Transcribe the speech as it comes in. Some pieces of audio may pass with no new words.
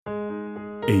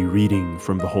A reading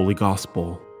from the Holy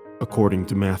Gospel according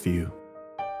to Matthew.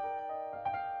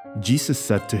 Jesus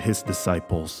said to his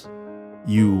disciples,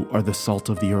 "You are the salt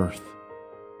of the earth.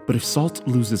 But if salt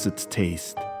loses its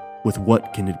taste, with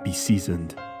what can it be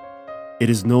seasoned? It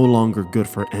is no longer good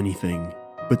for anything,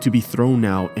 but to be thrown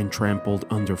out and trampled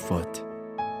underfoot.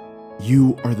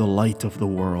 You are the light of the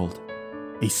world.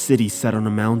 A city set on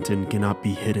a mountain cannot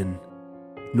be hidden,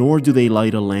 nor do they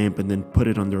light a lamp and then put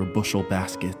it under a bushel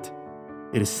basket.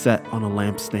 It is set on a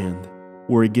lampstand,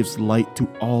 where it gives light to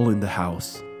all in the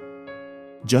house.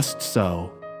 Just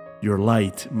so, your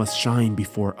light must shine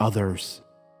before others,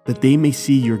 that they may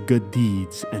see your good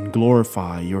deeds and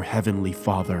glorify your heavenly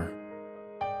Father."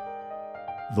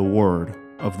 The word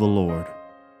of the Lord.